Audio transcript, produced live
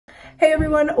Hey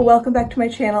everyone, welcome back to my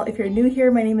channel. If you're new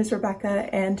here, my name is Rebecca,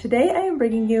 and today I am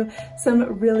bringing you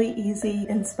some really easy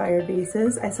inspired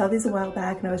vases. I saw these a while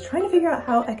back and I was trying to figure out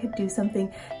how I could do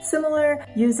something similar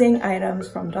using items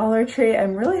from Dollar Tree.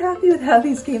 I'm really happy with how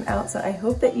these came out, so I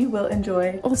hope that you will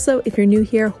enjoy. Also, if you're new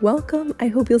here, welcome. I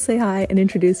hope you'll say hi and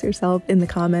introduce yourself in the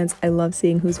comments. I love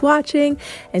seeing who's watching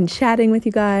and chatting with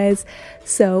you guys.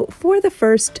 So for the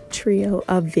first trio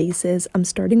of vases, I'm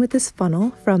starting with this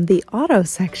funnel from the auto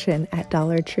section at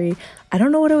Dollar Tree. I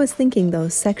don't know what I was thinking though,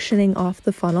 sectioning off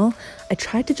the funnel. I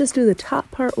tried to just do the top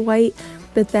part white,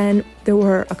 but then there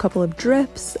were a couple of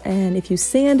drips, and if you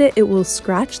sand it, it will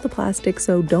scratch the plastic,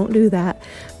 so don't do that.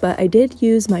 But I did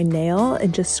use my nail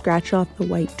and just scratch off the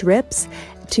white drips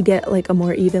to get like a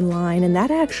more even line, and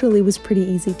that actually was pretty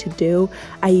easy to do.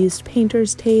 I used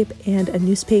painter's tape and a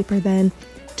newspaper then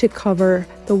to cover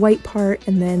the white part,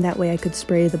 and then that way I could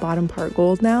spray the bottom part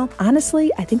gold. Now,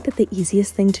 honestly, I think that the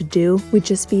easiest thing to do would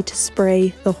just be to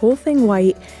spray the whole thing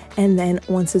white, and then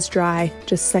once it's dry,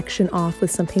 just section off with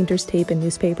some painter's tape and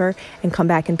newspaper and come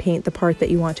back and paint the part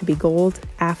that you want to be gold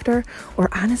after. Or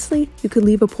honestly, you could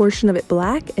leave a portion of it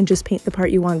black and just paint the part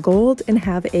you want gold and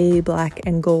have a black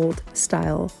and gold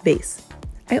style vase.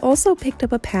 I also picked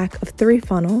up a pack of 3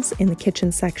 funnels in the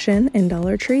kitchen section in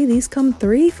Dollar Tree. These come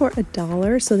 3 for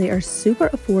 $1, so they are super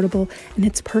affordable, and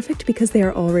it's perfect because they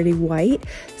are already white.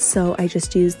 So I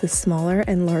just used the smaller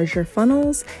and larger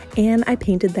funnels and I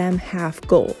painted them half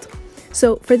gold.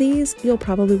 So for these, you'll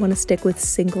probably want to stick with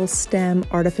single stem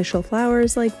artificial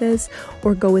flowers like this,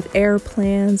 or go with air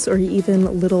plants or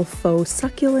even little faux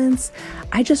succulents.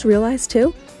 I just realized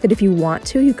too that if you want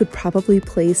to, you could probably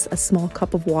place a small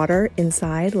cup of water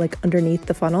inside, like underneath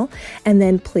the funnel, and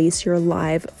then place your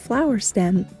live flower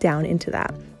stem down into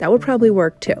that. That would probably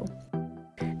work too.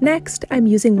 Next, I'm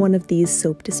using one of these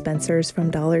soap dispensers from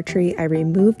Dollar Tree. I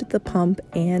removed the pump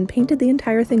and painted the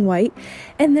entire thing white,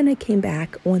 and then I came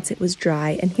back once it was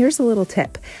dry. And here's a little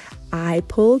tip. I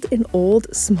pulled an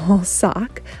old small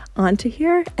sock onto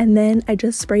here, and then I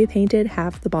just spray painted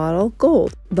half the bottle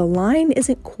gold. The line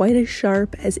isn't quite as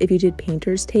sharp as if you did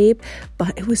painter's tape,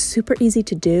 but it was super easy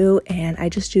to do, and I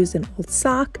just used an old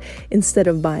sock instead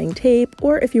of buying tape.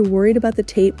 Or if you're worried about the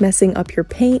tape messing up your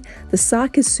paint, the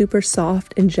sock is super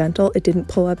soft and gentle. It didn't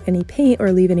pull up any paint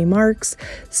or leave any marks.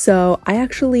 So I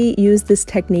actually used this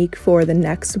technique for the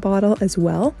next bottle as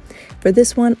well. For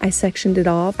this one, I sectioned it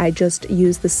off. I just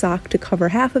used the sock to cover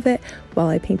half of it while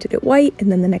I painted it white,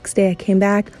 and then the next day I came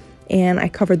back and I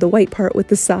covered the white part with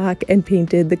the sock and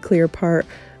painted the clear part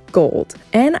gold.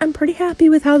 And I'm pretty happy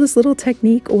with how this little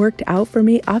technique worked out for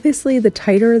me. Obviously, the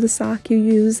tighter the sock you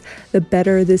use, the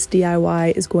better this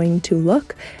DIY is going to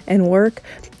look and work.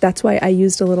 That's why I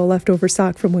used a little leftover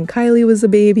sock from when Kylie was a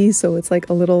baby, so it's like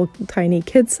a little tiny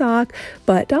kid sock.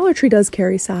 But Dollar Tree does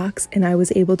carry socks, and I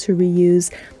was able to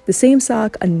reuse the same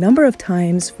sock a number of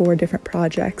times for different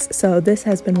projects. So this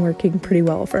has been working pretty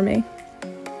well for me.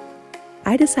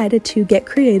 I decided to get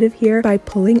creative here by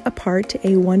pulling apart a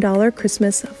 $1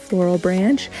 Christmas floral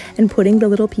branch and putting the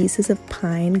little pieces of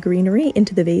pine greenery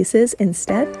into the vases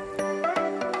instead.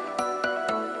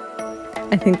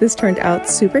 I think this turned out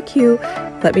super cute.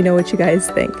 Let me know what you guys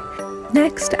think.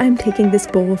 Next, I'm taking this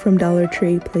bowl from Dollar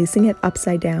Tree, placing it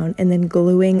upside down, and then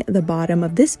gluing the bottom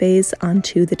of this vase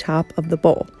onto the top of the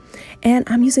bowl. And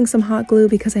I'm using some hot glue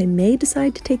because I may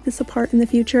decide to take this apart in the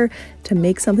future to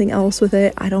make something else with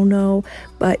it. I don't know,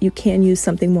 but you can use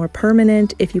something more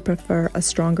permanent if you prefer a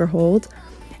stronger hold.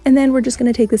 And then we're just going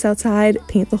to take this outside,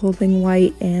 paint the whole thing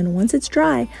white, and once it's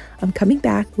dry, I'm coming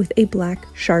back with a black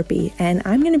Sharpie, and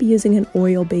I'm going to be using an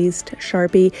oil-based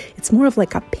Sharpie. It's more of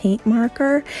like a paint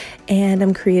marker, and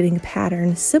I'm creating a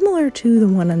pattern similar to the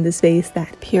one on this vase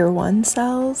that Pier 1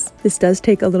 sells. This does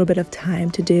take a little bit of time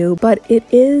to do, but it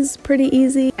is pretty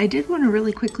easy. I did want to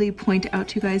really quickly point out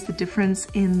to you guys the difference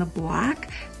in the black.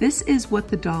 This is what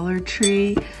the Dollar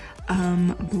Tree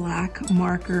black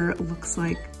marker looks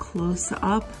like close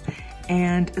up,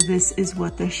 and this is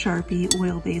what the Sharpie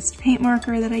oil-based paint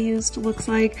marker that I used looks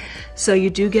like. So you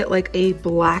do get like a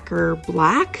blacker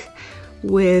black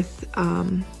with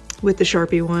the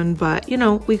Sharpie one, but you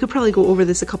know, we could probably go over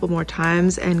this a couple more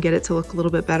times and get it to look a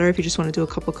little bit better if you just want to do a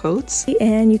couple coats.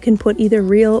 And you can put either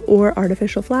real or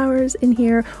artificial flowers in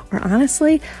here, or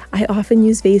honestly, I often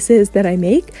use vases that I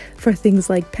make for things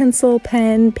like pencil,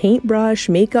 pen, paintbrush,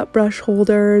 makeup brush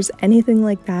holders, anything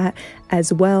like that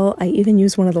as well. I even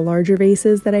use one of the larger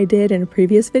vases that I did in a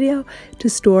previous video to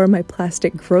store my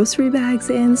plastic grocery bags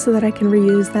in so that I can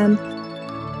reuse them.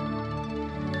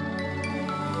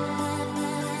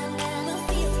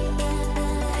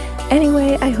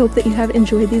 Anyway, I hope that you have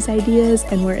enjoyed these ideas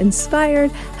and were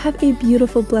inspired. Have a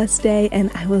beautiful, blessed day,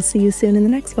 and I will see you soon in the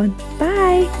next one.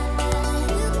 Bye!